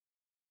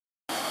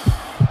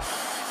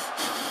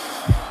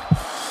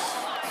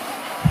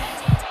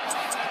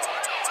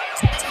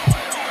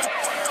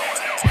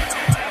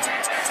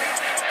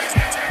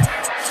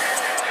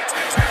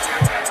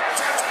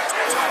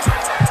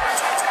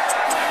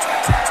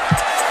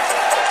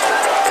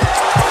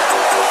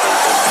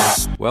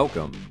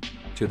Welcome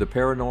to the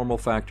Paranormal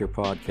Factor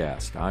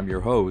podcast. I'm your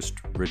host,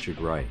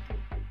 Richard Wright.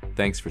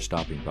 Thanks for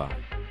stopping by.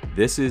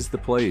 This is the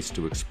place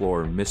to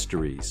explore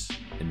mysteries,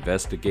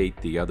 investigate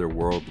the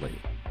otherworldly,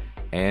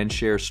 and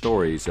share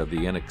stories of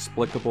the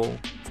inexplicable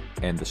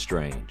and the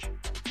strange.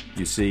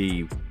 You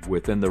see,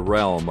 within the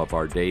realm of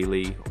our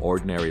daily,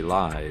 ordinary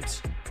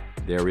lives,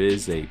 there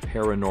is a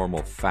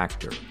paranormal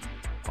factor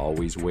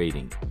always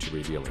waiting to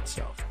reveal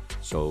itself.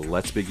 So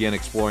let's begin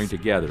exploring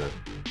together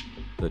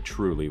the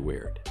truly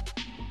weird.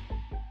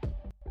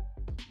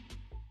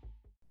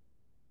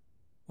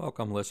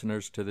 Welcome,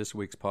 listeners, to this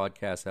week's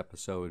podcast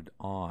episode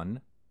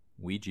on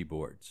Ouija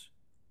boards.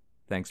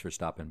 Thanks for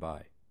stopping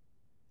by.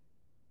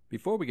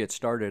 Before we get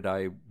started,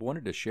 I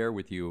wanted to share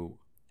with you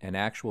an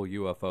actual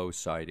UFO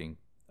sighting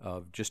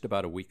of just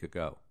about a week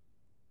ago.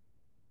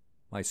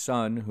 My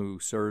son, who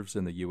serves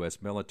in the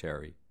U.S.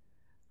 military,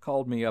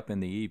 called me up in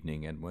the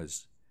evening and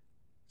was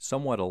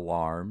somewhat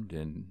alarmed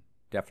and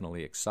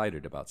definitely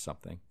excited about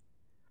something.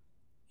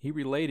 He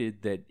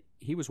related that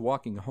he was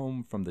walking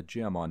home from the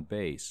gym on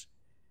base.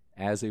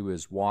 As he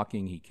was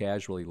walking, he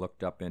casually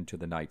looked up into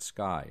the night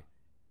sky.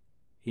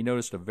 He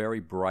noticed a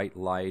very bright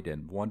light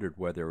and wondered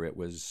whether it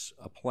was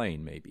a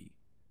plane, maybe.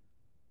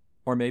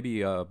 Or maybe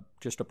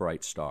just a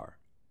bright star.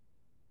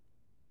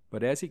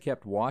 But as he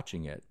kept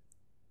watching it,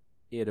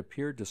 it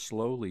appeared to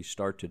slowly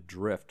start to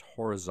drift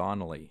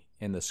horizontally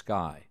in the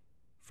sky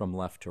from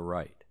left to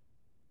right.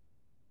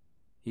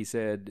 He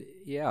said,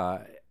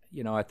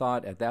 I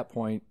thought at that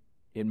point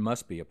it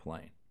must be a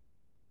plane.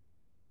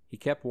 He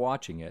kept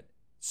watching it.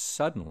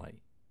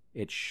 Suddenly,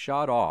 it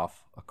shot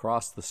off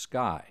across the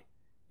sky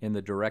in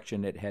the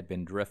direction it had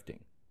been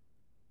drifting,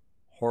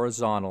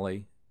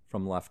 horizontally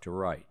from left to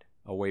right,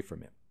 away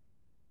from him.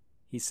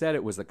 He said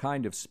it was the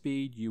kind of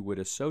speed you would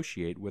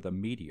associate with a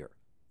meteor,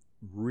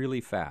 really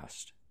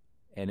fast,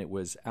 and it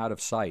was out of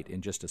sight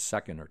in just a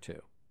second or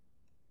two.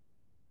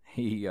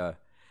 He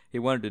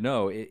wanted to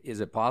know,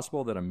 is it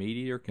possible that a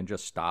meteor can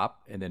just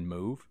stop and then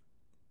move?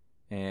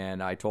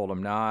 And I told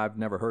him, I've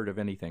never heard of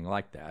anything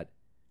like that.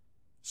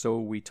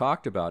 So we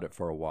talked about it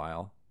for a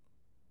while,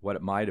 what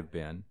it might have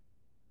been,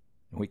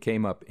 and we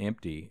came up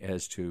empty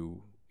as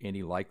to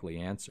any likely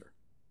answer.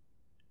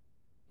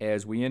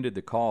 As we ended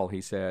the call,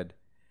 he said,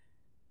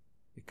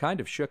 it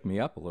kind of shook me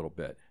up a little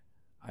bit.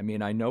 I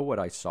mean, I know what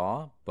I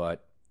saw,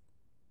 but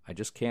I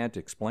just can't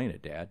explain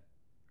it, Dad.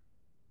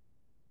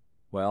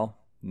 Well,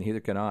 neither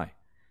can I.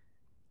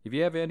 If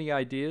you have any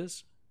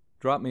ideas,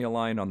 drop me a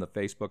line on the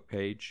Facebook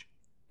page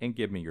and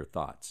give me your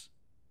thoughts.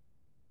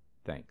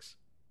 Thanks.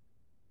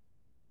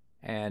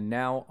 And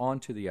now on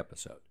to the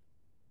episode.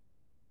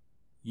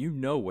 You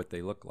know what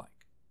they look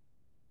like.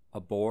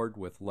 A board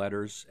with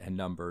letters and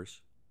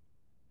numbers,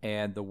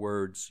 and the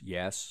words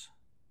yes,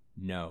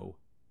 no,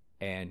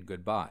 and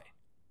goodbye.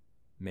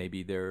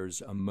 Maybe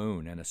there's a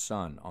moon and a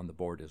sun on the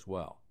board as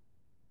well.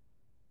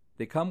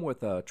 They come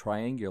with a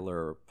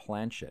triangular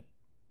planchet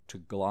to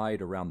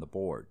glide around the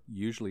board,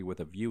 usually with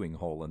a viewing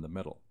hole in the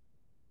middle.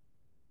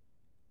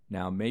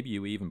 Now, maybe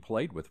you even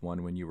played with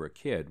one when you were a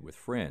kid with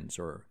friends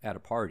or at a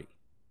party.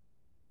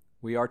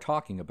 We are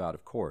talking about,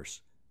 of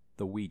course,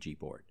 the Ouija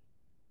board.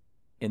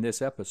 In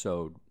this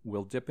episode,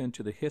 we'll dip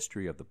into the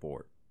history of the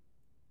board.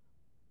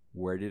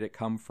 Where did it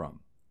come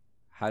from?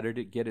 How did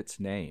it get its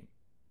name?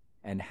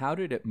 And how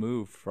did it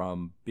move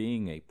from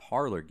being a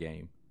parlor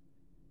game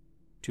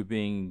to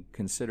being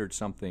considered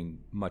something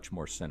much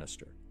more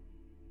sinister?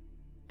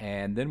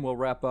 And then we'll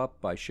wrap up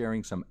by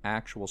sharing some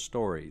actual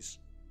stories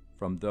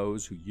from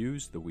those who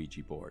used the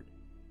Ouija board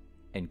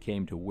and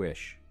came to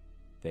wish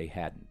they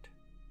hadn't.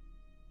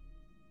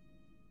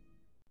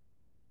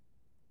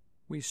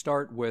 We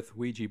start with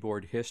Ouija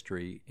board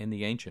history in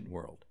the ancient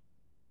world.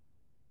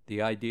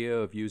 The idea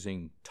of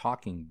using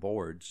talking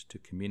boards to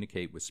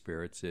communicate with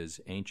spirits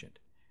is ancient.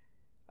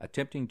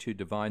 Attempting to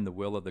divine the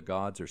will of the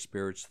gods or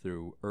spirits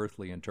through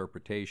earthly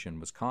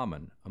interpretation was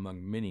common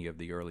among many of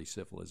the early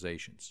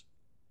civilizations.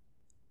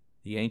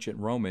 The ancient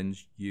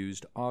Romans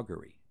used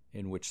augury,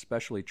 in which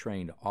specially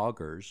trained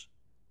augurs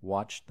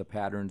watched the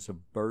patterns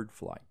of bird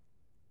flight,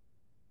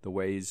 the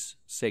ways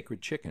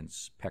sacred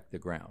chickens pecked the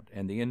ground,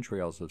 and the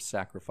entrails of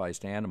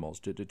sacrificed animals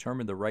to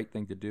determine the right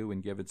thing to do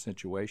in given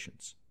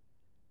situations.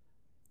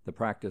 The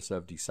practice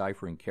of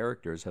deciphering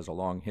characters has a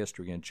long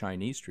history in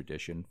Chinese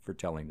tradition for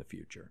telling the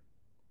future.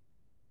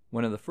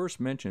 One of the first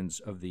mentions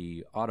of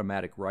the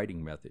automatic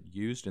writing method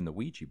used in the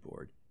Ouija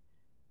board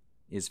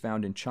is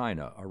found in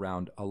China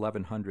around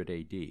 1100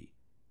 AD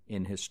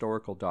in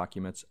historical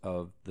documents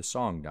of the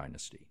Song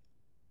dynasty.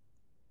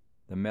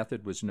 The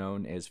method was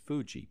known as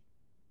Fuji,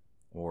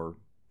 or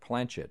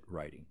planchet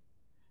writing.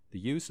 The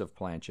use of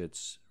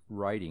planchets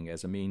writing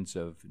as a means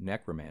of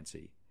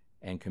necromancy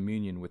and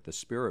communion with the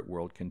spirit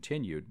world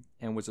continued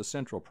and was a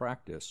central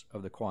practice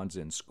of the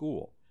Quanzhen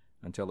school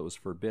until it was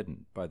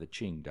forbidden by the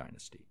Qing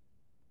dynasty.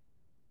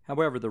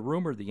 However, the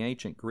rumor the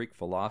ancient Greek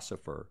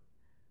philosopher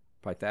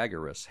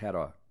Pythagoras had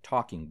a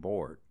talking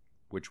board,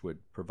 which would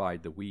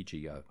provide the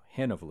Ouija a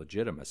hint of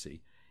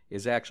legitimacy,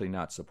 is actually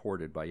not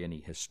supported by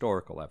any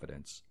historical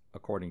evidence,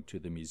 according to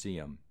the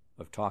Museum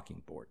of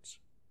talking boards.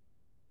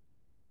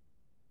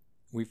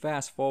 We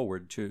fast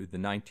forward to the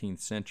 19th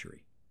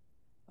century.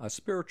 A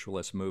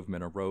spiritualist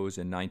movement arose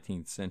in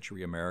 19th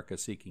century America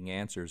seeking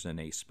answers in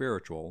a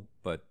spiritual,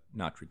 but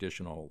not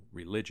traditional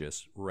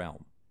religious,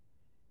 realm.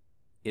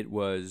 It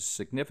was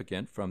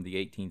significant from the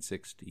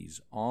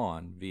 1860s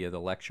on via the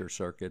lecture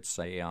circuits,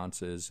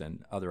 seances,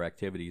 and other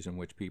activities in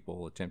which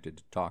people attempted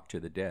to talk to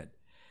the dead.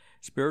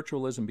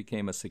 Spiritualism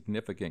became a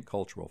significant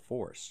cultural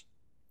force.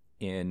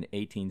 In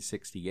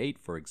 1868,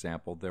 for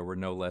example, there were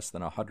no less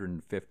than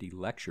 150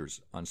 lectures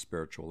on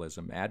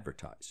spiritualism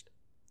advertised.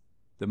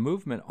 The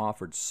movement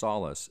offered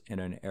solace in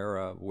an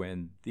era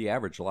when the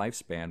average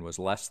lifespan was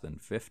less than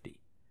 50.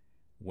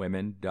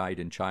 Women died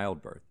in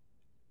childbirth,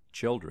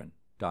 children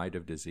died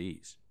of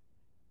disease,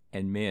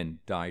 and men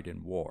died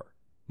in war,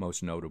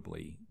 most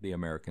notably the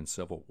American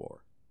Civil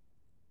War.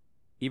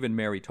 Even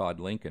Mary Todd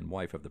Lincoln,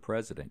 wife of the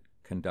president,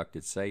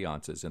 conducted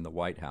seances in the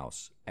White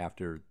House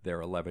after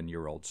their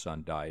 11-year-old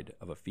son died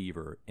of a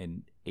fever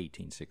in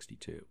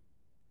 1862.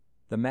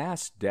 The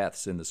mass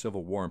deaths in the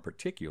Civil War in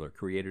particular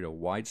created a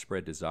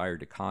widespread desire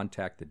to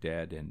contact the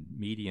dead, and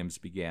mediums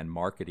began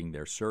marketing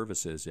their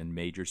services in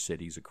major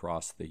cities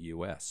across the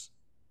U.S.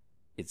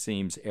 It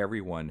seems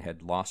everyone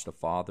had lost a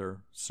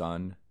father,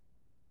 son,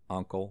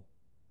 uncle,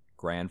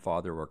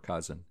 grandfather, or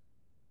cousin,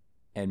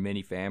 and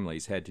many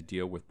families had to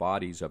deal with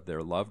bodies of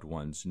their loved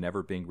ones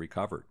never being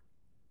recovered,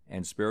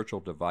 and spiritual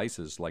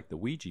devices like the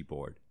Ouija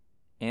board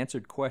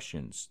answered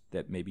questions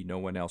that maybe no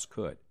one else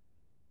could.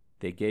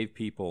 They gave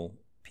people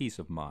peace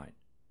of mind.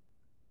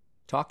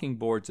 Talking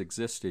boards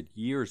existed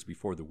years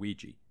before the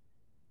Ouija.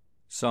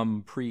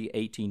 Some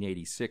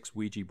pre-1886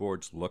 Ouija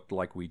boards looked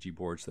like Ouija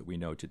boards that we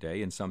know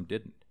today, and some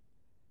didn't.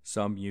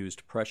 Some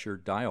used pressure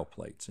dial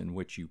plates in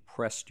which you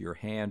pressed your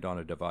hand on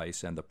a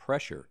device and the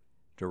pressure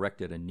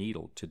directed a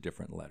needle to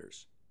different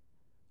letters.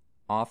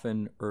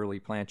 Often, early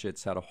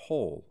planchettes had a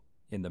hole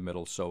in the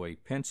middle so a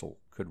pencil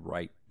could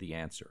write the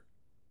answer.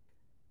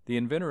 The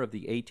inventor of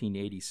the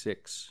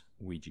 1886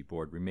 Ouija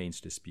board remains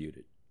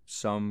disputed.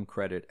 Some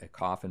credit a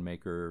coffin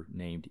maker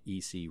named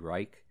E.C.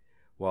 Reich,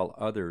 while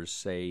others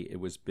say it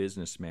was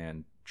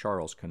businessman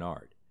Charles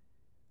Kennard.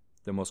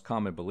 The most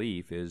common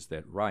belief is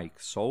that Reich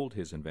sold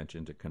his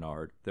invention to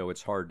Kennard, though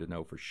it's hard to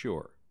know for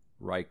sure.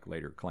 Reich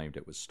later claimed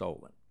it was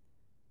stolen.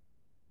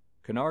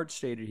 Kennard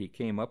stated he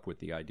came up with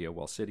the idea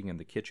while sitting in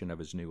the kitchen of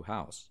his new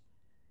house.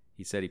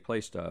 He said he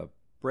placed a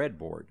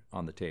breadboard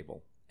on the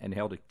table and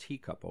held a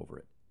teacup over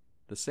it,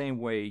 the same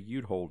way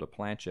you'd hold a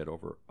planchette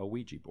over a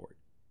Ouija board.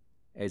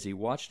 As he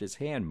watched his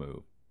hand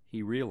move,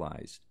 he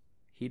realized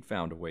he'd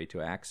found a way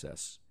to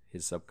access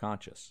his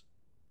subconscious.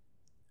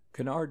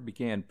 Kennard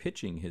began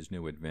pitching his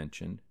new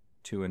invention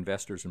to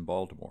investors in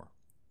Baltimore.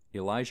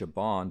 Elijah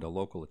Bond, a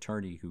local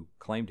attorney who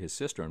claimed his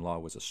sister-in-law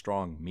was a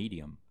strong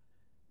medium,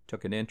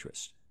 took an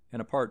interest, and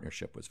a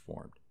partnership was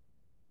formed.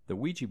 The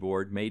Ouija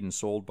board, made and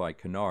sold by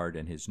Kennard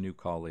and his new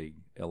colleague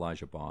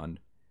Elijah Bond,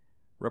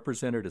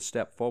 represented a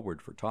step forward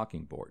for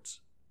talking boards.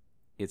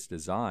 Its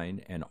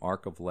design, an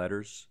arc of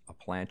letters, a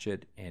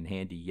planchette, and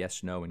handy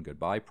yes, no, and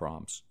goodbye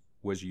prompts,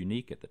 was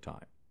unique at the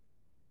time.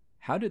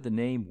 How did the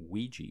name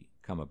Ouija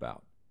come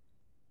about?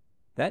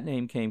 That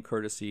name came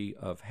courtesy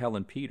of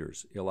Helen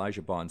Peters,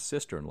 Elijah Bond's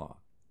sister-in-law.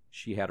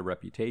 She had a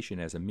reputation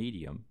as a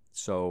medium,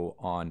 so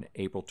on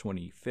April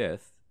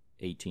 25th,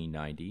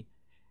 1890,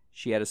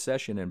 she had a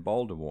session in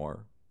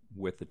Baltimore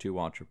with the two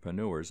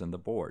entrepreneurs and the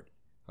board.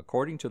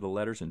 According to the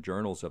letters and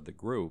journals of the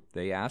group,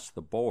 they asked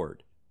the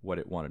board what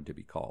it wanted to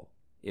be called.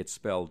 It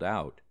spelled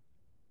out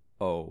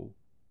O-U-I-J-A,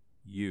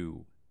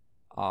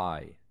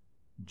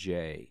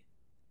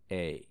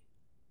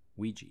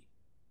 Ouija.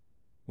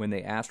 When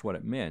they asked what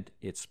it meant,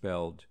 it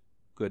spelled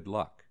good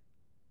luck.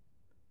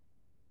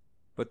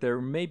 But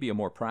there may be a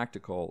more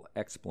practical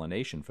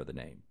explanation for the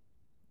name.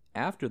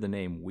 After the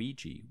name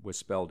Ouija was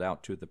spelled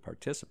out to the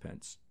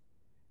participants,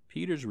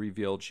 Peters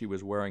revealed she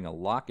was wearing a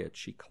locket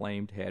she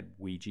claimed had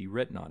Ouija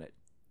written on it.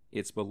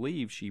 It's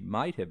believed she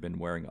might have been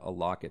wearing a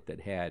locket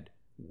that had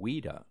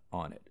Ouija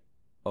on it,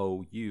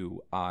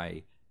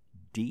 O-U-I-D-A,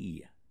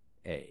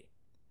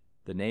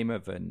 the name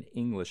of an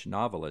English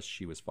novelist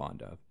she was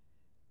fond of,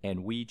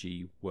 and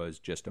Ouija was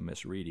just a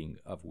misreading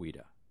of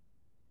Ouija.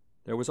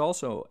 There was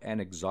also an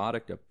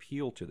exotic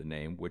appeal to the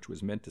name which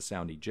was meant to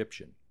sound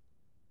Egyptian.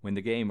 When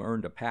the game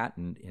earned a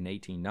patent in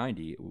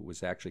 1890, it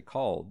was actually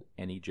called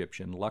an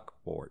Egyptian luck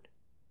board.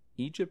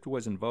 Egypt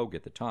was in vogue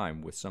at the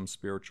time with some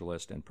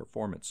spiritualist and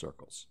performance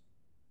circles.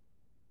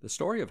 The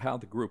story of how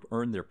the group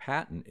earned their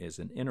patent is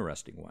an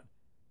interesting one.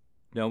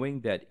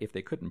 Knowing that if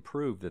they couldn't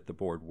prove that the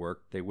board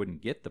worked, they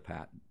wouldn't get the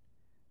patent,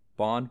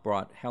 Bond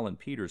brought Helen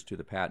Peters to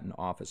the patent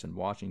office in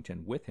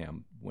Washington with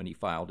him when he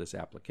filed his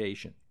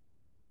application.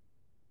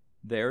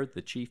 There,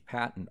 the chief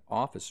patent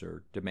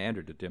officer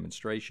demanded a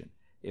demonstration.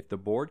 If the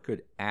board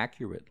could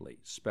accurately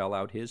spell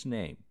out his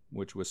name,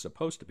 which was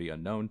supposed to be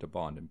unknown to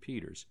Bond and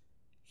Peters,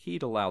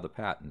 he'd allow the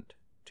patent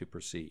to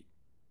proceed.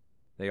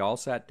 They all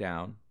sat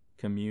down,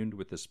 communed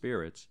with the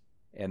spirits,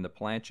 and the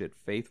planchette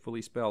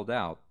faithfully spelled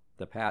out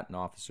the patent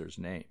officer's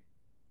name.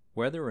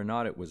 Whether or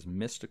not it was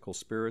mystical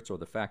spirits or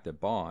the fact that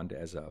Bond,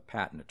 as a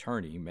patent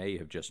attorney, may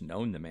have just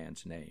known the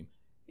man's name,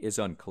 is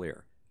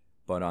unclear.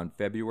 But on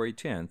February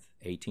 10th,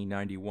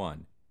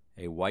 1891,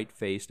 a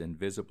white-faced and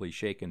visibly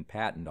shaken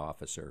patent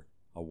officer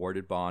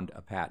awarded Bond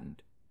a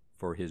patent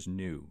for his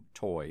new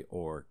toy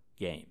or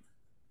game.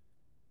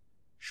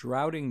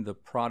 Shrouding the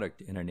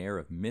product in an air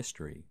of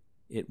mystery,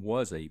 it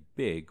was a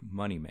big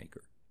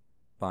moneymaker.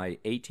 By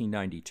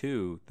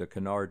 1892, the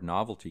Kennard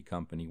Novelty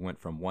Company went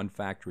from one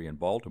factory in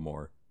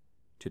Baltimore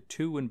to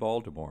two in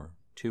Baltimore,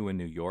 two in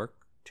New York,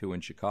 two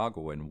in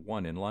Chicago, and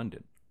one in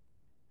London.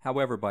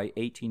 However, by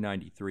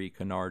 1893,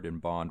 Kennard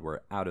and Bond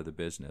were out of the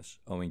business,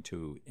 owing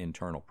to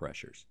internal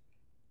pressures.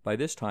 By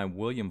this time,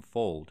 William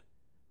Fuld,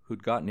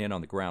 who'd gotten in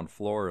on the ground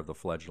floor of the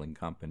fledgling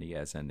company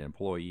as an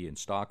employee and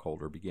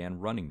stockholder, began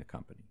running the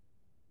company.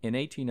 In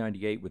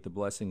 1898, with the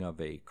blessing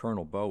of a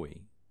Colonel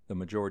Bowie, the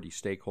majority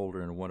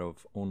stakeholder and one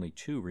of only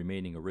two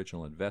remaining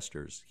original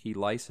investors, he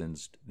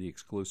licensed the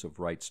exclusive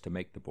rights to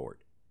make the board.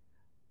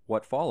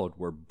 What followed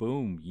were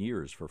boom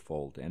years for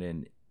Fuld, and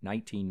in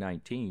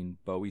 1919,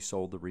 Bowie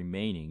sold the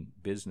remaining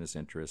business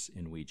interests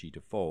in Ouija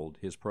to Fuld,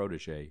 his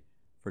protege,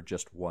 for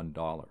just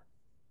 $1.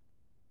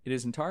 It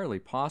is entirely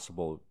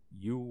possible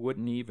you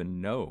wouldn't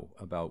even know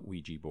about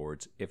Ouija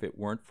boards if it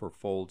weren't for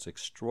Fuld's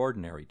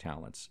extraordinary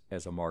talents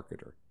as a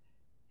marketer.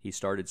 He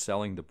started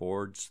selling the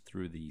boards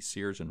through the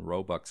Sears and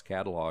Roebuck's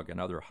catalog and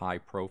other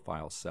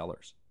high-profile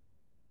sellers.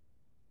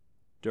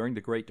 During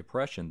the Great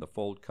Depression, the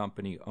Fuld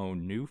Company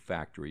owned new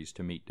factories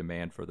to meet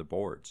demand for the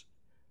boards.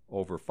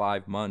 Over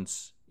 5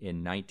 months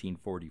in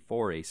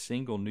 1944, a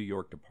single New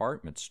York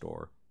department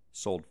store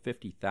sold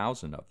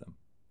 50,000 of them.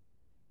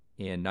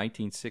 In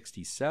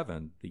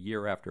 1967, the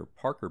year after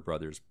Parker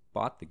Brothers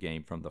bought the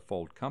game from the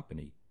Fuld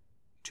Company,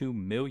 2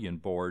 million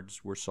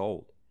boards were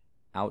sold,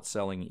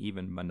 outselling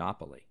even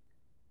Monopoly.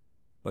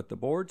 But the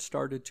board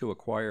started to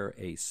acquire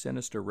a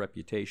sinister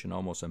reputation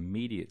almost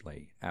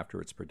immediately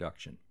after its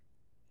production.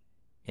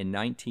 In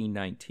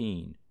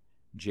 1919,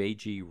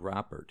 J.G.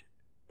 Rappert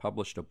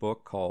published a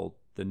book called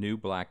The New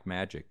Black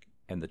Magic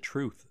and the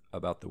Truth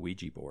About the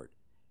Ouija Board,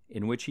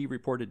 in which he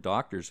reported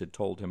doctors had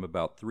told him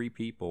about 3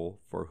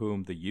 people for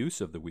whom the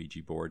use of the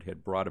Ouija board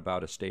had brought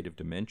about a state of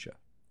dementia.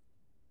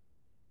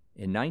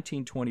 In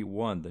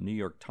 1921, the New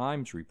York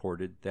Times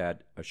reported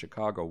that a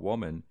Chicago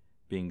woman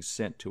being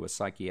sent to a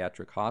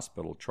psychiatric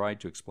hospital tried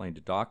to explain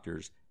to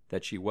doctors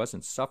that she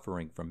wasn't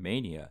suffering from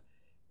mania,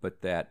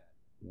 but that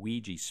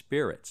Ouija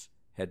spirits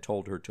had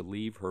told her to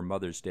leave her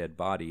mother's dead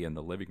body in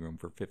the living room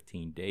for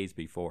 15 days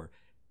before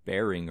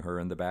burying her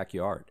in the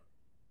backyard.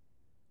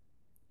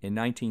 In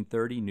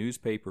 1930,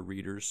 newspaper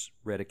readers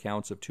read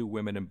accounts of 2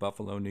 women in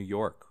Buffalo, New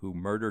York, who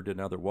murdered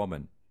another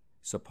woman,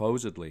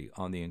 supposedly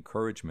on the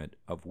encouragement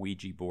of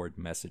Ouija board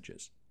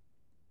messages.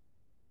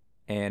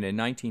 And in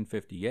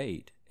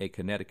 1958, a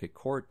Connecticut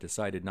court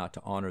decided not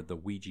to honor the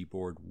Ouija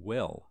board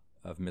will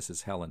of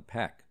Mrs. Helen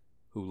Peck,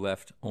 who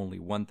left only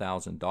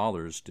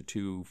 $1,000 to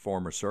 2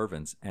 former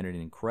servants and an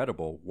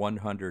incredible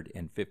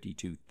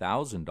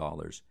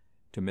 $152,000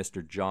 to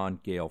Mr. John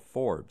Gale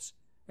Forbes,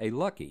 a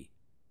lucky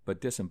but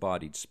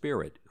disembodied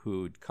spirit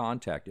who'd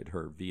contacted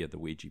her via the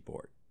Ouija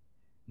board.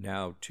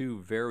 Now,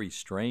 2 very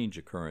strange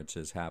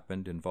occurrences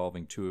happened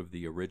involving 2 of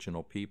the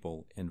original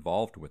people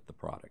involved with the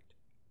product.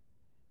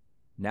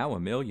 Now a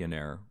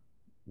millionaire,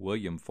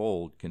 William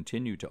Fuld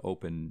continued to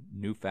open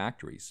new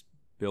factories,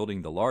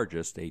 building the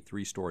largest, a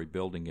 3-story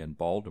building in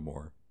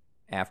Baltimore,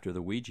 after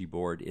the Ouija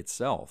board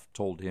itself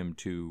told him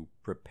to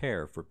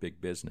prepare for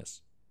big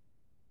business.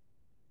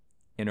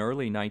 In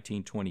early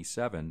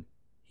 1927,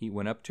 he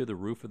went up to the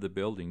roof of the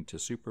building to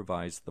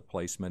supervise the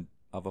placement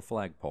of a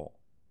flagpole.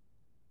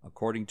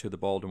 According to the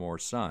Baltimore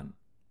Sun,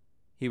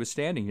 he was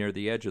standing near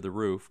the edge of the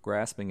roof,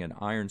 grasping an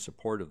iron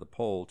support of the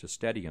pole to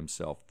steady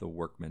himself, the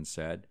workman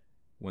said,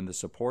 when the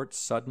support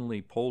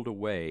suddenly pulled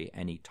away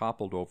and he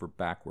toppled over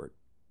backward.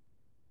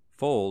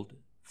 Fuld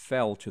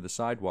fell to the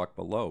sidewalk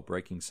below,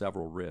 breaking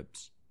several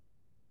ribs.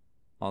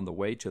 On the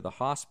way to the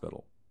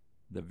hospital,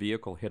 the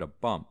vehicle hit a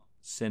bump,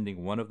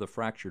 sending one of the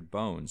fractured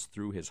bones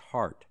through his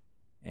heart,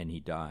 and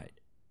he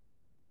died.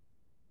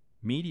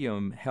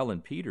 Medium Helen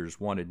Peters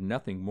wanted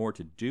nothing more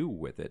to do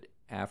with it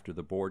after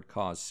the board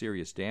caused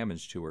serious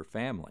damage to her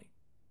family.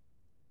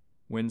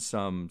 When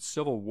some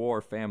Civil War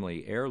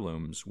family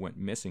heirlooms went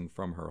missing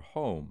from her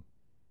home,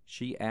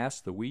 she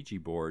asked the Ouija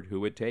board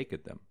who had taken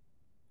them.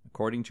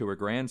 According to her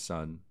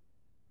grandson,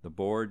 the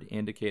board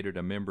indicated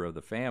a member of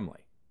the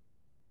family.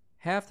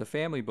 Half the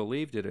family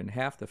believed it and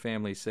half the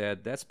family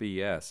said, "That's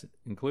BS,"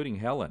 including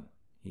Helen,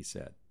 he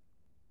said.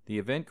 The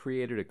event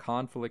created a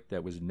conflict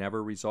that was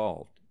never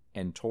resolved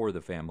and tore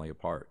the family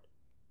apart.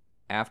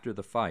 After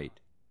the fight,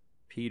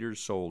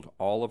 Peters sold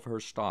all of her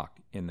stock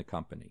in the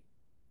company.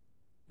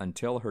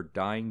 Until her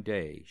dying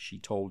day, she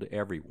told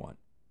everyone,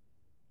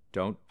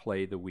 "Don't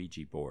play the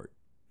Ouija board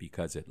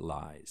because it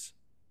lies."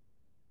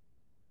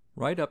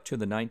 Right up to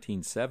the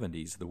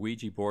 1970s, the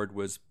Ouija board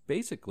was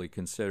basically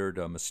considered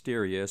a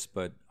mysterious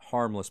but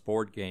harmless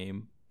board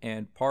game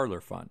and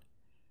parlor fun.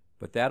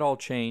 But that all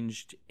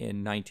changed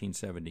in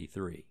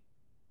 1973,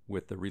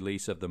 with the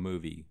release of the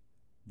movie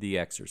The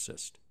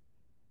Exorcist.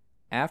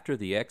 After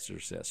The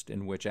Exorcist,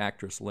 in which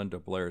actress Linda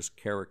Blair's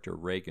character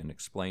Reagan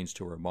explains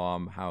to her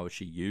mom how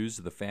she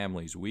used the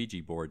family's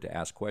Ouija board to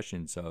ask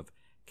questions of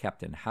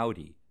Captain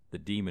Howdy, the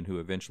demon who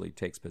eventually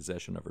takes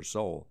possession of her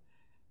soul,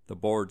 the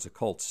board's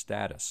occult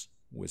status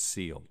was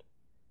sealed.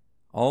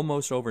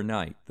 Almost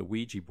overnight, the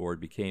Ouija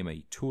board became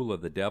a tool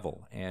of the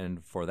devil,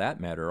 and for that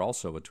matter,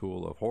 also a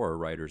tool of horror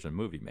writers and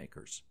movie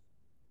makers.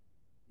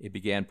 It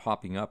began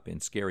popping up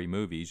in scary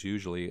movies,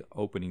 usually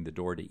opening the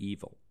door to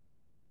evil.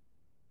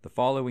 The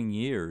following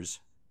years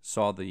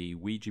saw the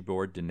Ouija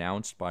board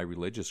denounced by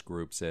religious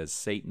groups as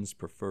Satan's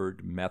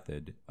preferred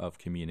method of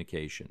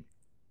communication.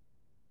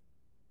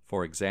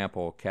 For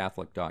example,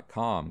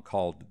 Catholic.com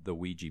called the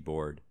Ouija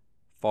board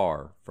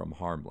far from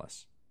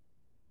harmless.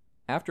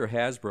 After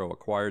Hasbro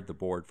acquired the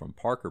board from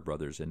Parker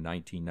Brothers in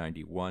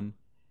 1991,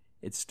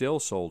 it still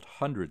sold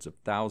hundreds of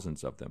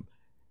thousands of them,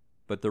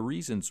 but the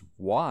reasons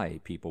why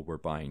people were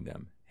buying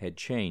them had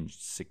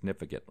changed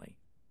significantly.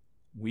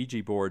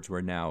 Ouija boards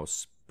were now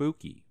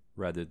spooky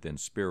rather than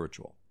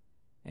spiritual,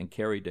 and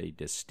carried a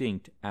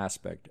distinct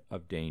aspect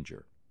of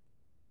danger.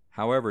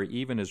 However,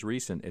 even as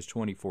recent as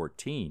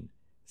 2014,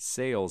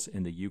 sales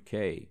in the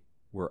UK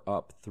were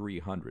up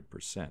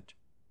 300%.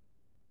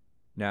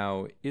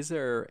 Now, is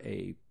there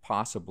a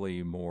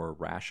possibly more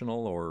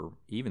rational or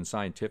even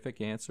scientific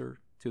answer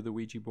to the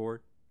Ouija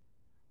board?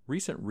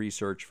 Recent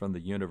research from the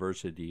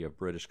University of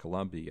British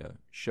Columbia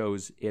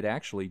shows it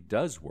actually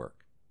does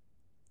work,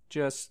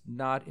 just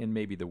not in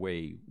maybe the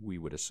way we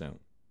would assume.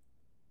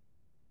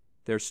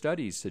 Their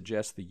studies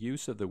suggest the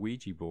use of the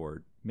Ouija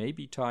board may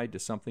be tied to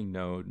something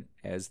known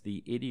as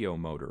the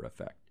ideomotor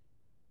effect,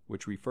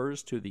 which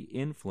refers to the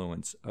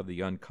influence of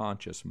the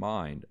unconscious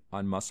mind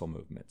on muscle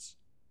movements.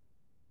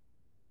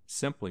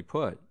 Simply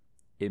put,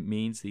 it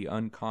means the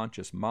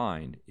unconscious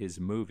mind is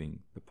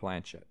moving the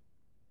planchette.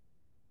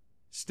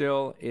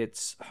 Still,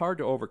 it's hard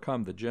to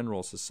overcome the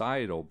general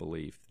societal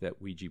belief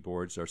that Ouija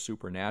boards are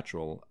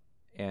supernatural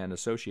and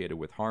associated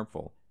with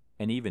harmful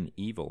and even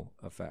evil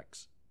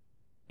effects.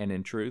 And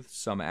in truth,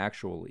 some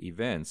actual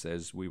events,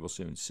 as we will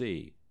soon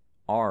see,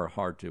 are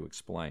hard to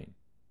explain.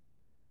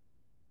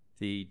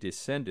 The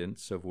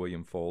descendants of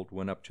William Fuld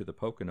went up to the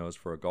Poconos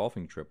for a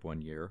golfing trip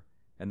one year,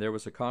 and there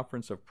was a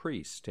conference of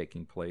priests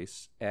taking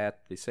place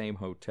at the same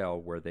hotel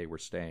where they were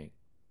staying.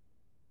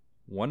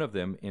 One of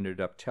them ended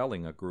up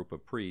telling a group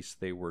of priests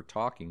they were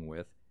talking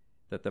with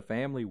that the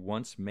family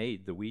once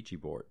made the Ouija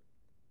board.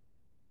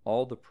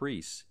 All the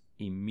priests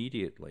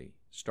immediately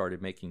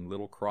started making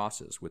little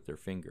crosses with their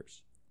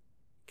fingers.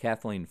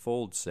 Kathleen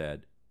Fuld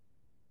said,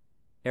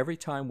 "Every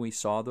time we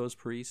saw those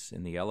priests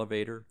in the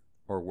elevator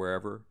or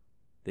wherever,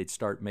 they'd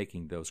start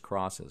making those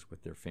crosses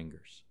with their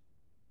fingers."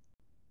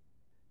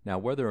 Now,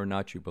 whether or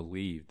not you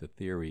believe the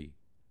theory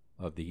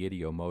of the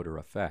ideomotor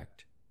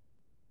effect,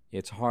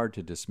 it's hard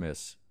to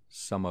dismiss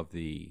some of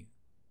the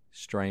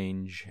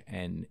strange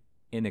and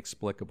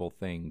inexplicable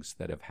things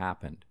that have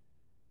happened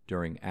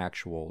during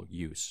actual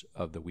use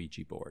of the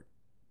Ouija board.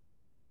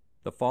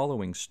 The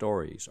following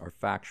stories are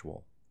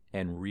factual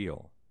and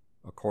real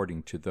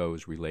according to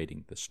those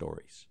relating the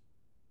stories.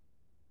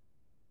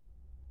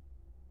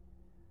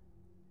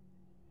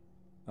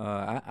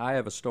 I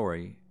have a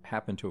story,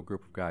 happened to a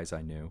group of guys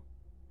I knew.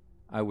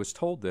 I was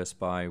told this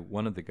by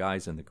one of the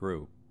guys in the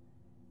group.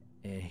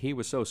 He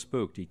was so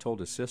spooked he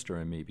told his sister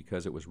and me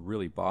because it was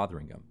really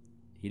bothering him.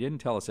 He didn't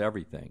tell us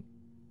everything,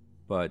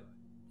 but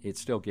it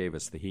still gave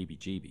us the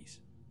heebie-jeebies.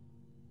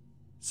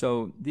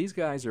 So these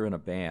guys are in a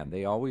band.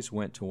 They always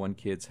went to one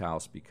kid's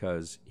house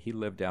because he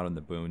lived out in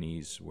the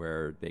boonies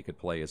where they could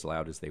play as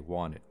loud as they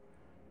wanted.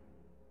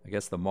 I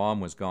guess the mom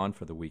was gone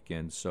for the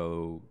weekend,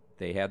 so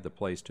they had the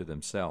place to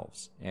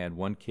themselves, and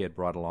one kid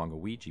brought along a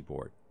Ouija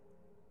board.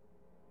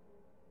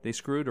 They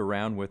screwed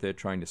around with it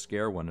trying to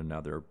scare one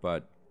another,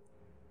 but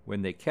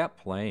when they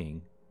kept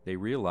playing, they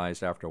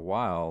realized after a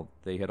while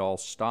they had all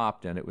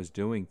stopped and it was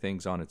doing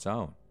things on its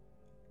own.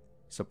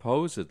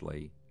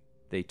 Supposedly,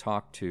 they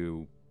talked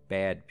to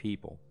bad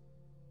people.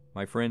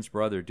 My friend's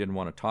brother didn't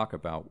want to talk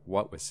about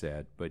what was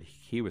said, but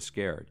he was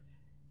scared.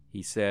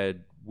 He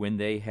said when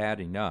they had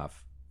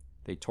enough,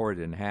 they tore it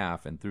in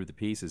half and threw the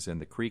pieces in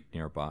the creek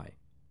nearby.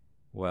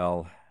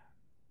 Well,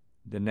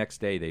 the next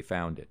day they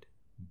found it,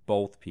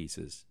 both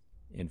pieces,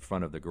 in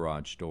front of the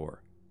garage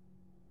door.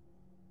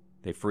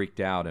 They freaked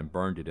out and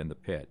burned it in the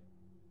pit.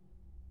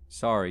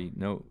 Sorry,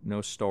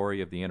 no story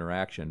of the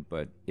interaction,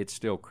 but it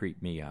still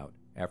creeped me out.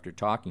 After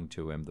talking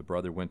to him, the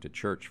brother went to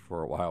church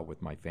for a while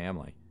with my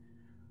family.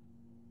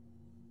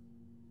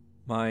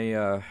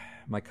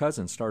 My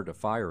cousin started a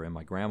fire in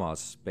my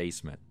grandma's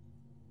basement.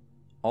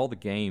 All the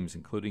games,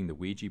 including the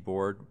Ouija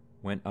board,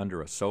 went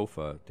under a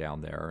sofa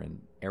down there,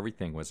 and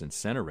everything was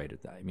incinerated.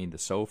 I mean, the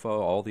sofa,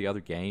 all the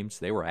other games,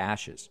 they were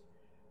ashes.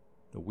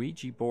 The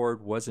Ouija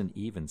board wasn't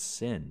even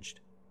singed.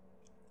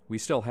 We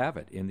still have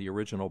it in the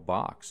original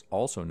box,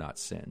 also not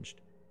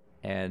singed,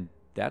 and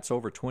that's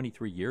over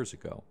 23 years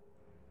ago.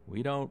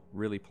 We don't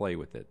really play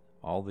with it.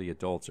 All the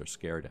adults are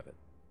scared of it.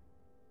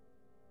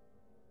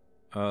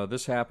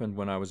 This happened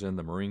when I was in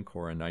the Marine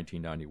Corps in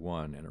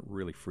 1991, and it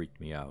really freaked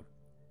me out.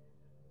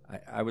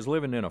 I was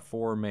living in a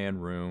 4-man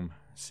room,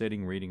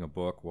 sitting reading a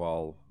book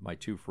while my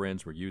 2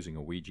 friends were using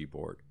a Ouija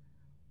board.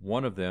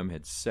 One of them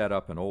had set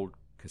up an old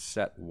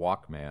cassette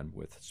Walkman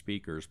with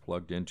speakers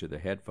plugged into the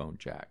headphone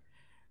jack,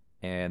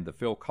 and the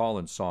Phil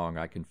Collins song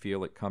 "I Can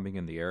Feel It Coming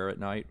in the Air at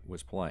Night"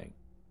 was playing.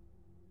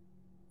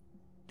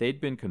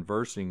 They'd been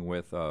conversing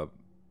with a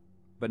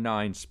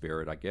benign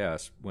spirit, I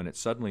guess, when it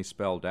suddenly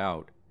spelled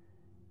out,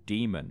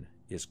 "Demon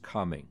is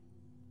coming."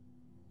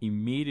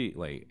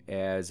 Immediately,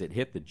 as it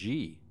hit the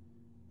G,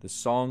 the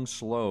song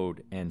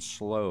slowed and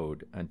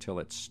slowed until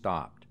it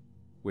stopped,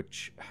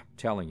 which, I'm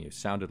telling you,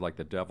 sounded like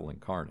the devil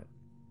incarnate.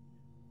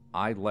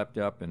 I leapt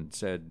up and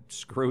said,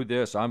 "Screw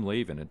this, I'm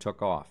leaving," and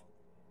took off.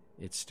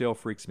 It still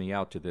freaks me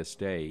out to this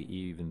day,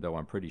 even though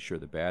I'm pretty sure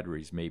the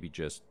batteries maybe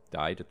just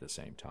died at the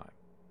same time.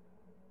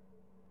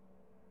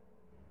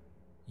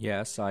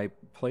 Yes, I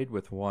played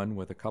with one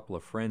with a couple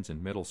of friends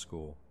in middle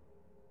school.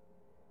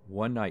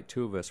 One night,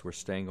 2 of us were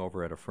staying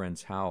over at a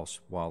friend's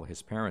house while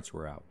his parents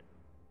were out.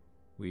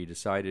 We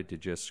decided to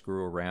just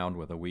screw around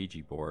with a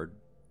Ouija board.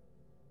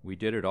 We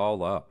did it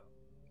all up,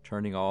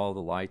 turning all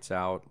the lights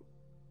out,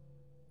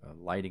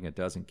 lighting a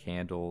dozen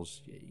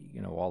candles,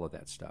 all of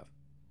that stuff.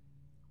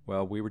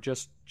 Well, we were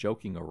just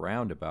joking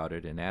around about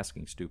it and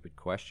asking stupid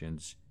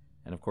questions,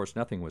 and of course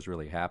nothing was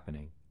really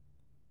happening.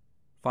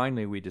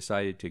 Finally, we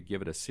decided to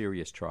give it a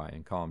serious try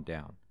and calm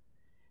down.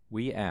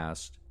 We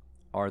asked,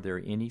 "Are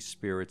there any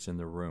spirits in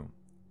the room?"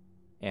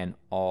 And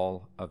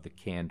all of the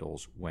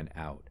candles went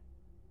out.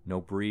 No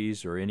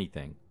breeze or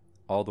anything.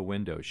 All the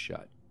windows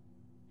shut.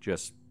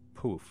 Just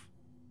poof.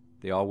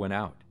 They all went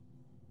out.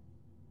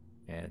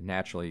 And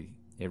naturally,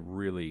 it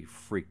really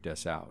freaked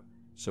us out.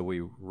 So we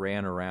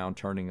ran around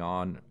turning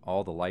on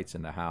all the lights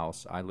in the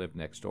house. I lived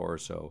next door,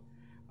 so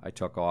I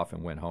took off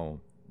and went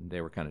home.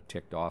 They were kind of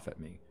ticked off at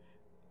me.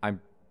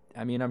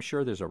 I'm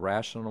sure there's a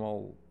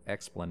rational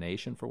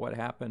explanation for what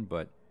happened,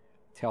 but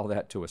tell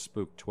that to a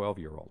spooked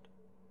 12-year-old.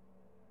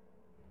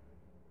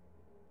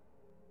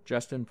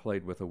 Justin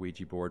played with a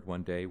Ouija board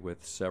one day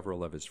with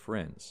several of his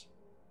friends.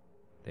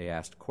 They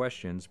asked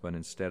questions, but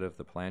instead of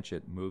the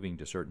planchette moving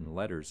to certain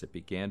letters, it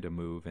began to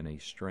move in a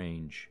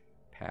strange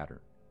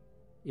pattern.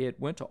 It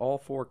went to all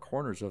 4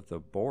 corners of the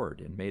board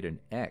and made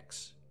an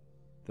X,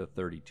 the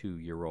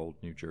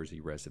 32-year-old New Jersey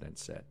resident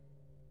said.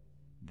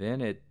 Then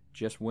it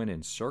just went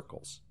in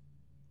circles.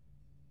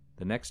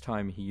 The next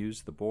time he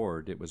used the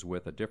board, it was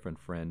with a different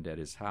friend at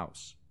his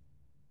house.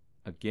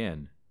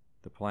 Again,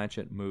 the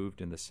planchette moved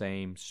in the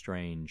same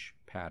strange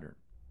pattern.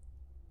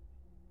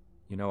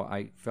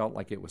 I felt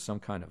like it was some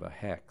kind of a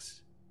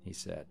hex, he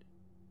said.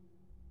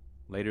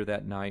 Later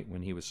that night,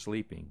 when he was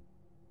sleeping,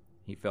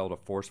 he felt a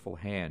forceful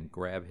hand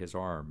grab his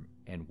arm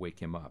and wake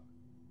him up.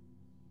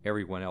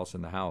 Everyone else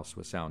in the house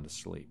was sound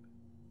asleep.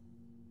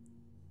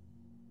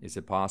 Is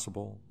it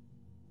possible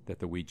that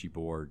the Ouija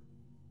board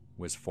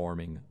was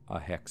forming a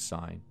hex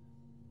sign?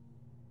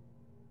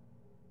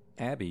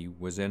 Abby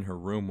was in her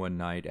room one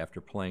night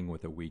after playing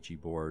with a Ouija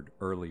board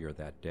earlier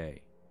that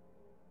day.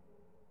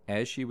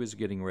 As she was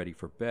getting ready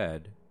for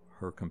bed,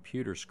 her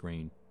computer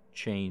screen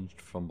changed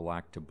from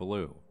black to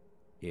blue.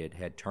 It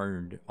had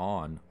turned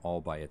on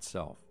all by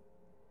itself.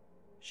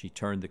 She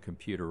turned the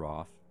computer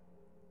off.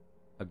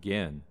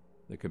 Again,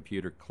 the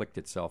computer clicked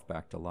itself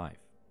back to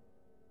life.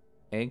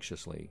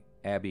 Anxiously,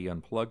 Abby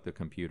unplugged the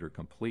computer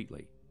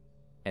completely,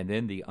 and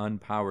then the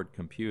unpowered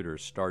computer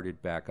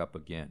started back up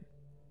again.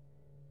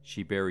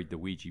 She buried the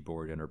Ouija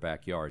board in her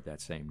backyard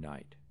that same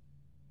night.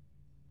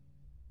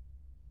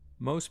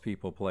 Most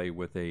people play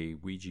with a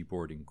Ouija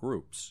board in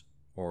groups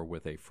or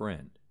with a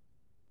friend,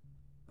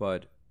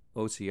 but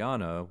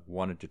Oceana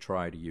wanted to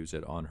try to use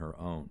it on her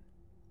own.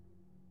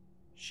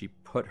 She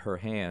put her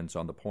hands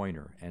on the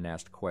pointer and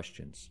asked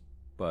questions,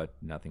 but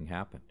nothing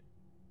happened.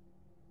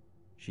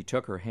 She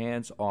took her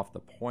hands off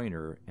the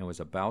pointer and was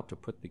about to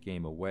put the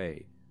game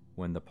away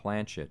when the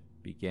planchette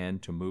began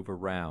to move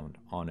around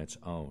on its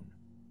own.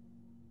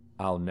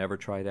 "I'll never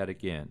try that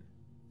again,"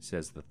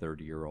 says the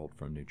 30-year-old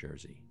from New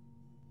Jersey.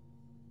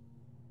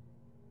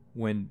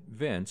 When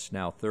Vince,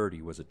 now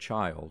 30, was a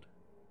child,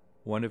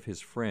 one of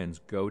his friends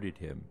goaded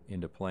him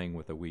into playing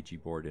with a Ouija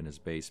board in his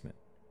basement.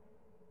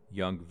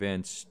 Young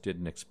Vince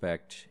didn't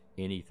expect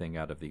anything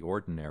out of the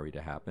ordinary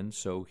to happen,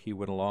 so he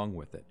went along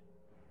with it.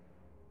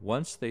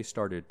 Once they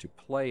started to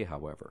play,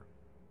 however,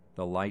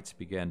 the lights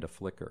began to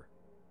flicker.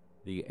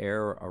 The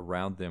air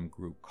around them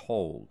grew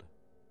cold,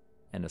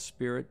 and a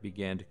spirit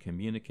began to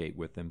communicate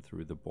with them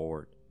through the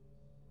board.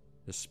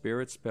 The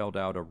spirit spelled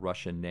out a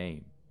Russian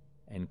name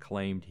and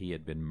claimed he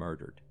had been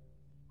murdered.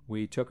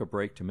 "We took a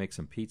break to make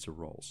some pizza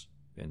rolls,"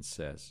 Vince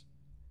says,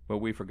 "but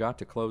we forgot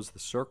to close the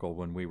circle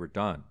when we were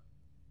done."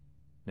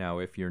 Now,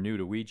 if you're new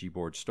to Ouija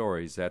board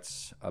stories,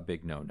 that's a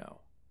big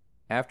no-no.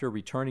 After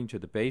returning to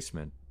the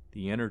basement,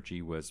 the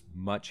energy was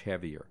much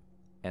heavier,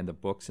 and the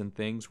books and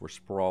things were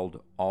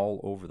sprawled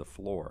all over the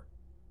floor.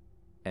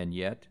 And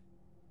yet,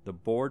 the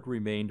board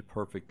remained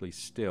perfectly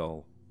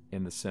still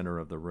in the center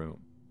of the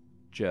room,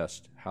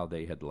 just how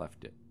they had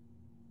left it.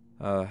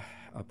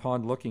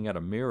 Upon looking at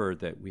a mirror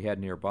that we had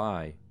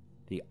nearby,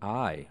 the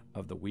eye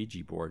of the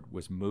Ouija board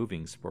was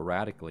moving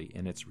sporadically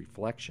in its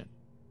reflection.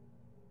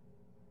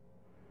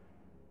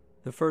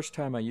 The first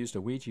time I used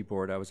a Ouija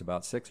board, I was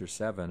about 6 or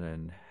 7,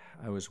 and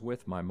I was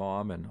with my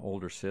mom and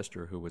older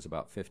sister, who was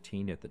about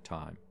 15 at the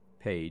time.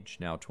 Paige,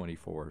 now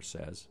 24,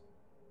 says.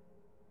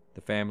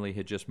 The family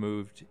had just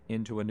moved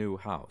into a new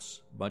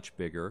house, much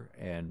bigger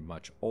and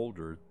much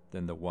older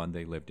than the one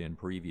they lived in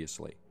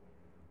previously.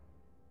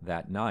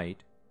 That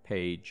night,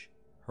 Paige,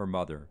 her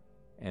mother,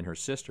 and her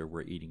sister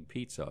were eating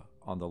pizza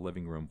on the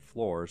living room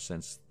floor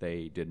since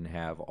they didn't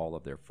have all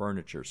of their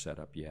furniture set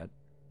up yet,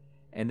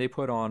 and they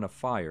put on a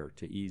fire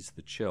to ease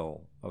the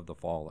chill of the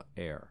fall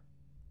air.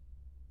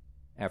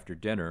 After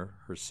dinner,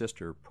 her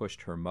sister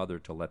pushed her mother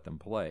to let them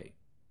play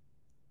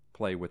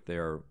with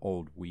their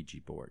old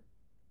Ouija board.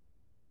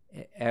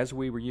 As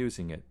we were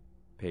using it,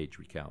 Paige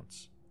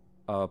recounts,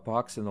 a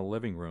box in the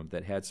living room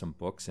that had some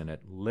books in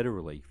it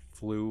literally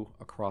flew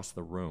across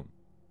the room.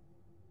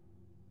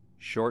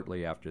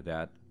 Shortly after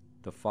that,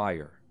 the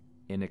fire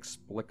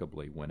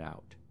inexplicably went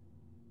out,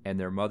 and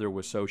their mother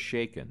was so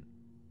shaken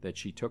that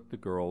she took the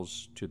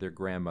girls to their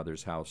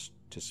grandmother's house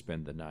to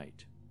spend the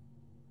night.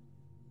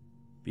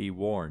 Be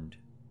warned,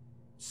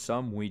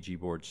 some Ouija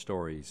board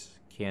stories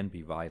can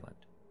be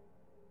violent.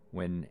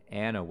 When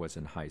Anna was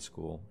in high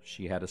school,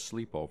 she had a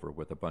sleepover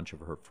with a bunch of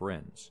her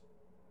friends.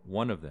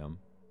 One of them,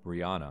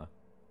 Brianna,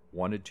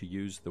 wanted to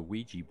use the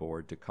Ouija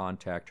board to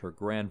contact her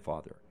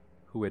grandfather,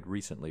 who had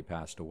recently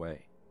passed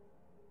away.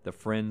 The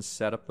friends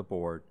set up the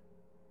board,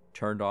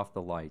 turned off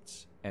the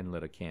lights, and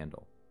lit a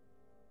candle.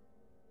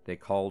 They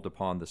called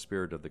upon the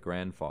spirit of the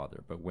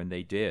grandfather, but when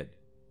they did,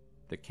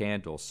 the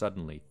candle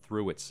suddenly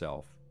threw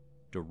itself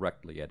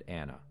directly at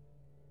Anna.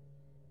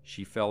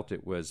 She felt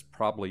it was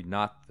probably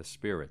not the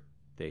spirit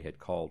they had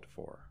called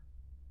for.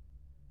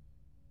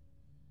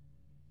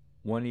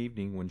 One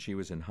evening when she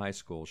was in high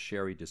school,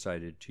 Sherry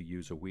decided to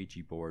use a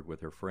Ouija board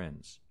with her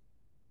friends.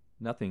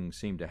 Nothing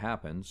seemed to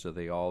happen, so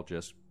they all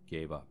just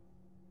gave up.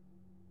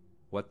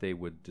 What they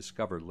would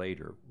discover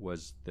later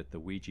was that the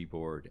Ouija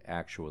board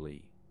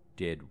actually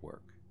did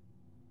work.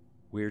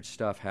 Weird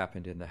stuff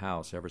happened in the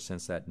house ever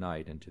since that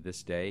night, and to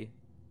this day,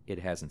 it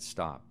hasn't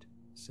stopped,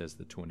 says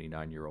the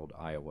 29-year-old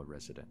Iowa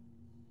resident.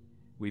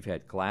 We've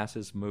had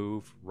glasses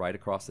move right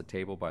across the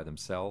table by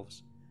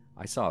themselves.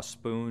 I saw a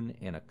spoon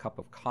and a cup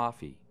of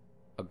coffee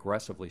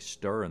aggressively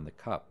stir in the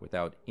cup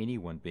without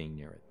anyone being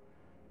near it.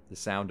 The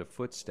sound of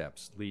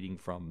footsteps leading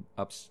from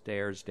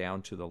upstairs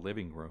down to the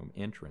living room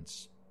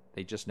entrance,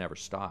 they just never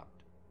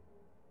stopped.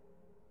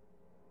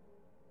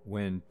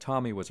 When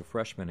Tommy was a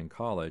freshman in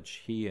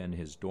college, he and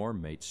his dorm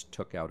mates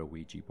took out a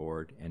Ouija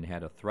board and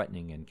had a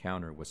threatening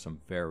encounter with some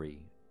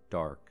very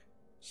dark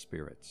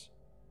spirits.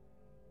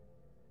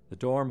 The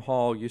dorm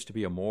hall used to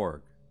be a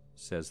morgue,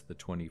 says the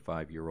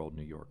 25-year-old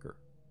New Yorker.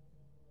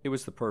 It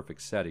was the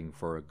perfect setting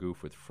for a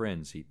goof with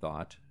friends, he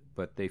thought,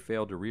 but they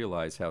failed to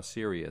realize how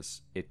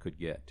serious it could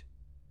get.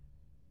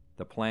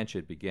 The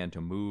planchette began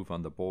to move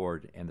on the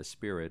board, and the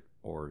spirit,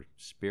 or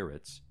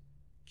spirits,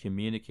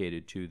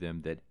 communicated to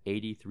them that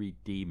 83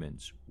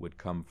 demons would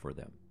come for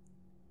them.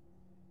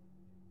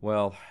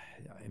 Well,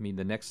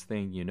 the next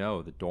thing you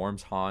know, the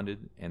dorm's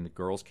haunted, and the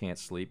girls can't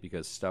sleep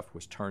because stuff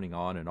was turning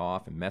on and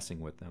off and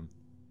messing with them.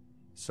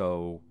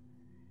 So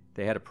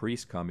they had a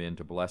priest come in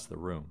to bless the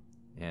room,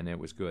 and it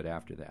was good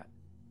after that.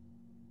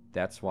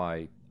 That's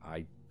why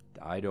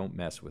I don't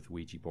mess with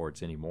Ouija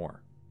boards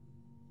anymore.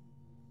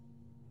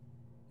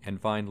 And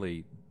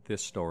finally,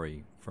 this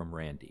story from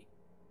Randy.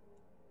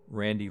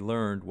 Randy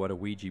learned what a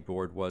Ouija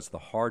board was the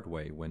hard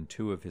way when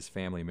 2 of his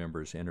family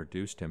members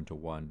introduced him to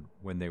one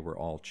when they were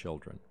all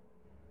children.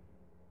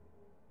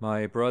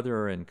 My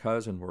brother and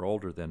cousin were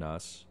older than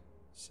us,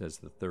 says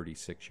the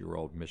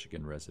 36-year-old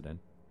Michigan resident,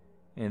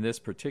 and this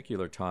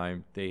particular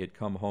time they had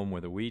come home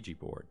with a Ouija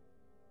board.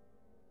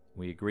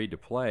 We agreed to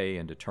play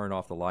and to turn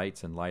off the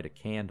lights and light a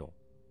candle.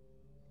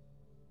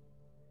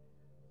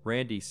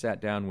 Randy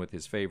sat down with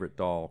his favorite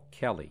doll,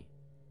 Kelly,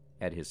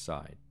 at his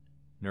side,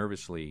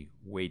 nervously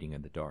waiting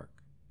in the dark.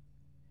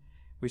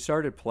 We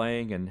started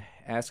playing and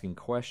asking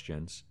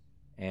questions,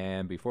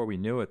 and before we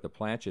knew it, the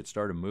planchette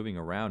started moving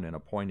around in a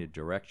pointed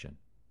direction.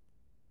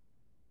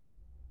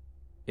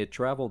 It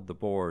traveled the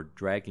board,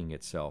 dragging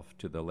itself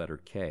to the letter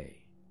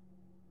K.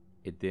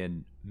 It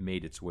then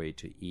made its way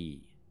to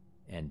E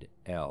and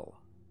L.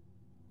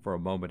 For a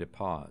moment it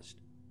paused,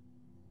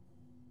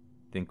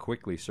 then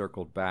quickly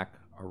circled back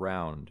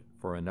around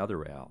for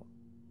another L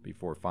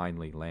before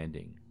finally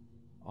landing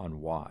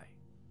on Y.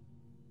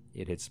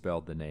 It had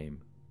spelled the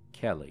name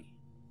Kelly.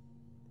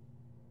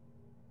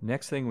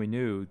 Next thing we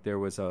knew, there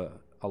was a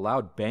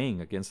loud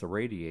bang against the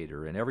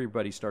radiator, and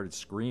everybody started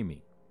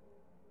screaming.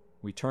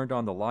 We turned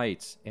on the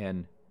lights,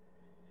 and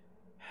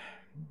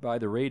by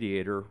the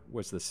radiator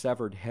was the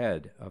severed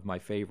head of my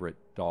favorite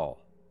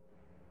doll.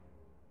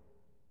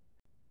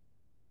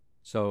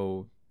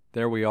 So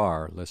there we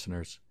are,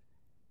 listeners.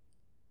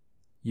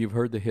 You've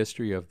heard the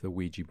history of the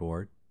Ouija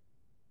board.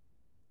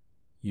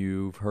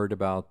 You've heard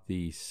about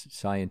the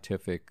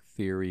scientific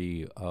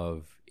theory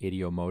of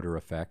ideomotor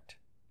effect,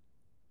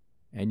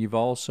 and you've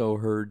also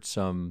heard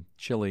some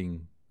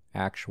chilling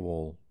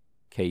actual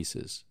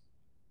cases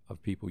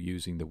of people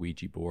using the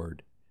Ouija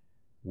board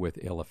with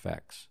ill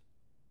effects.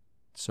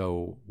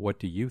 So what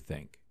do you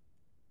think?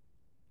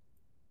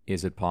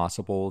 Is it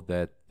possible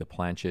that the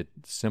planchette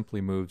simply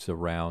moves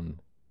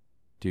around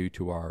due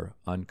to our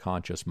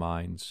unconscious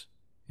minds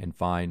and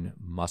fine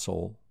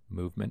muscle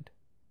movement?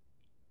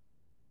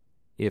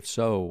 If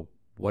so,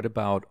 what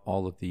about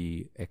all of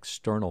the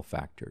external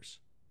factors?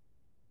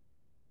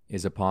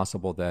 Is it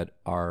possible that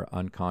our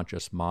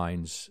unconscious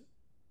minds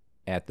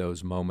at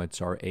those moments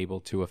are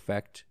able to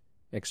affect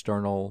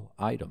external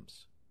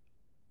items,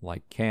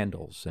 like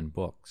candles and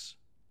books?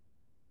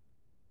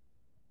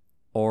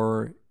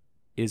 Or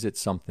is it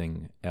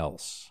something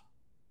else?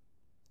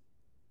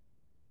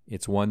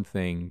 It's one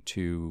thing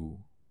to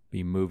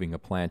be moving a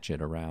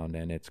planchette around,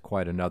 and it's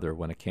quite another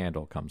when a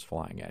candle comes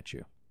flying at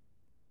you.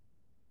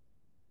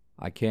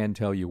 I can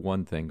tell you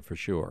one thing for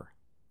sure.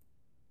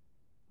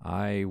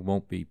 I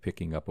won't be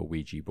picking up a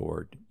Ouija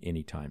board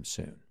anytime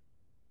soon.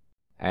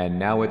 And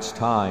now it's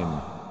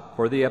time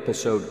for the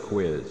episode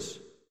quiz.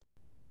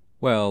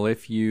 Well,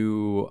 if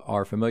you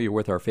are familiar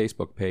with our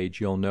Facebook page,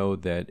 you'll know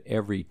that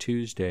every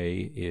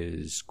Tuesday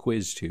is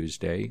Quiz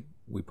Tuesday.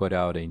 We put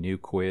out a new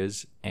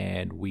quiz,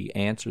 and we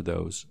answer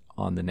those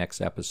on the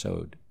next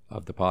episode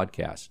of the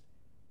podcast.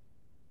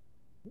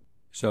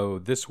 So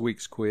this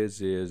week's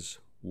quiz is,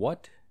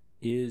 what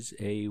is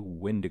a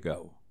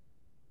Wendigo?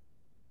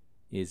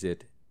 Is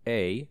it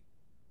A,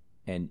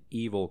 an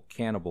evil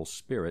cannibal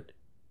spirit,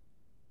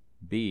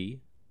 B,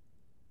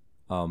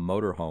 a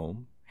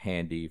motorhome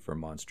handy for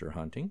monster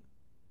hunting,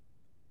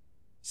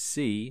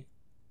 C,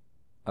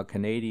 a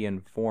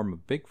Canadian form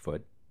of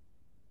Bigfoot,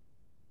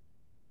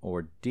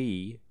 or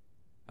D,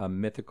 a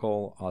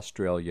mythical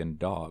Australian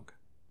dog?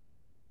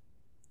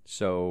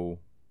 So,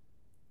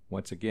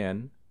 once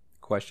again,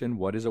 question,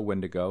 what is a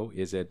Wendigo?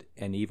 Is it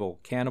an evil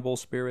cannibal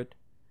spirit,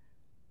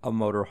 a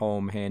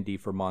motorhome handy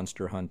for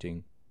monster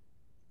hunting,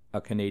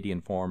 a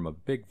Canadian form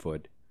of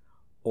Bigfoot,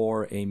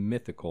 or a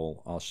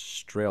mythical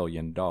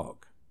Australian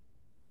dog?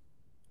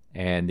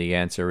 And the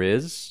answer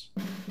is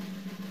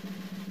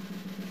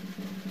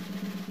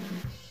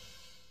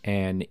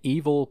an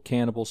evil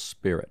cannibal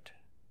spirit.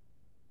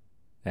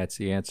 That's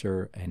the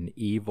answer, an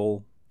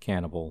evil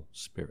cannibal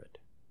spirit.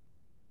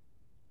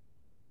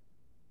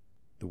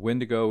 The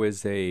Wendigo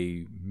is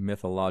a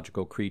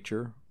mythological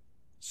creature.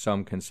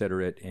 Some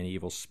consider it an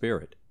evil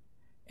spirit.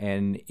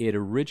 And it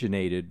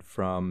originated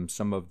from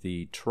some of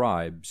the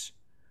tribes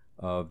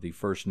of the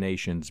First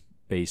Nations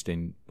based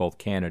in both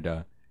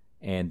Canada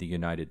and the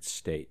United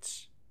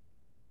States.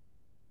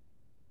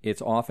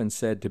 It's often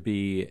said to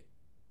be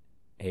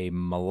a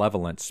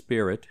malevolent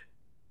spirit,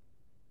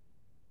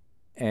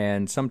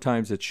 and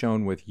sometimes it's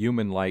shown with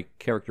human-like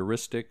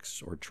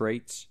characteristics or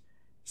traits,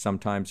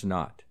 sometimes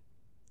not.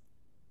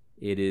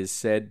 It is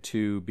said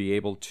to be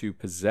able to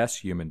possess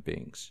human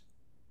beings,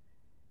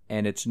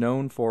 and it's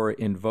known for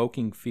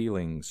invoking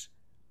feelings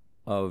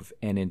of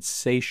an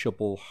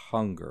insatiable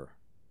hunger,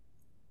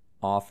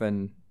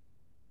 often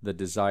the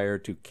desire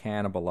to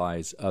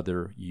cannibalize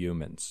other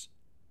humans,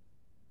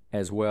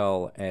 as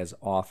well as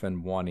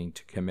often wanting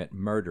to commit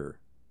murder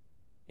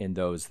in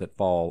those that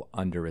fall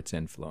under its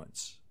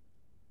influence.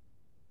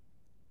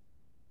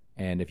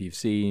 And if you've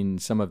seen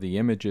some of the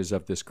images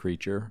of this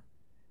creature,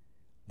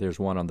 there's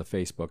one on the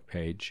Facebook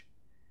page,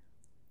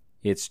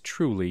 it's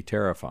truly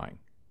terrifying.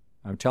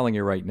 I'm telling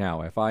you right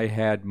now, if I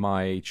had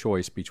my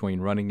choice between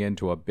running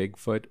into a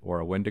Bigfoot or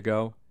a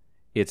Wendigo,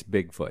 it's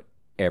Bigfoot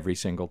every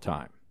single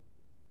time.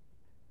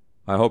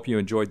 I hope you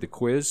enjoyed the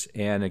quiz,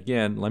 and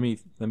again, let me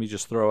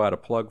just throw out a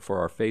plug for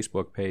our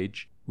Facebook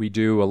page. We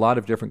do a lot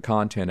of different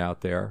content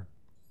out there.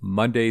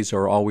 Mondays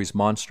are always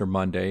Monster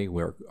Monday,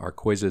 where our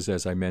quizzes,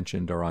 as I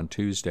mentioned, are on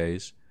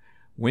Tuesdays.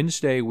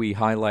 Wednesday, we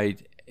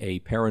highlight a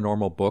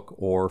paranormal book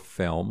or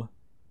film.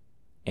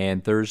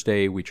 And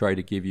Thursday, we try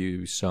to give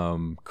you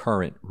some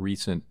current,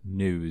 recent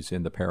news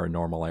in the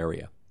paranormal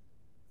area.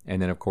 And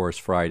then, of course,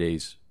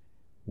 Fridays,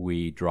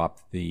 we drop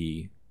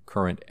the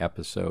current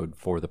episode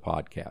for the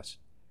podcast.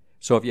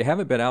 So if you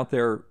haven't been out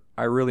there,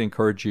 I really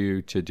encourage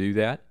you to do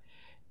that.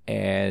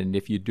 And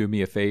if you do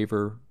me a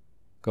favor,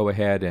 go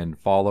ahead and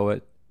follow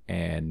it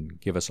and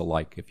give us a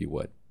like if you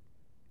would.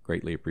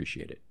 Greatly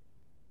appreciate it.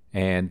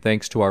 And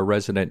thanks to our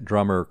resident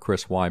drummer,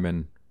 Chris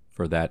Wyman,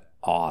 for that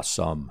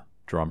awesome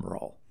drum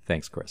roll.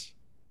 Thanks, Chris.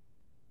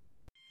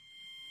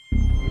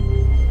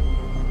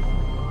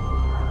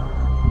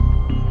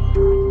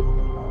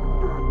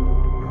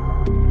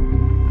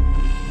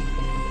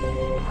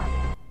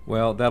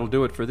 Well, that'll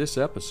do it for this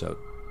episode.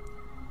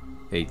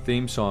 A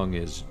theme song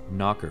is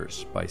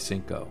Knockers by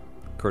Cinco,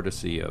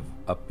 courtesy of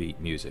Upbeat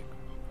Music.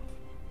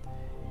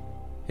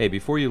 Hey,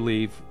 before you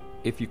leave,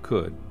 if you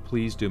could,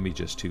 please do me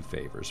just two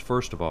favors.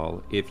 First of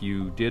all, if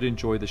you did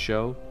enjoy the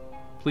show,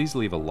 please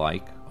leave a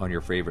like on your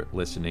favorite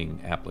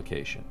listening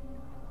application.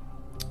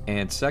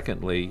 And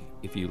secondly,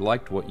 if you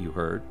liked what you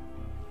heard,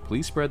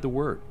 please spread the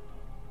word.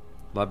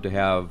 Love to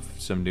have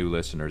some new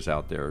listeners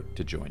out there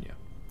to join you.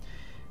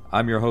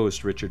 I'm your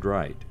host, Richard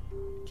Wright.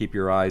 Keep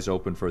your eyes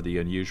open for the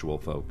unusual,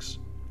 folks,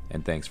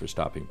 and thanks for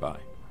stopping by.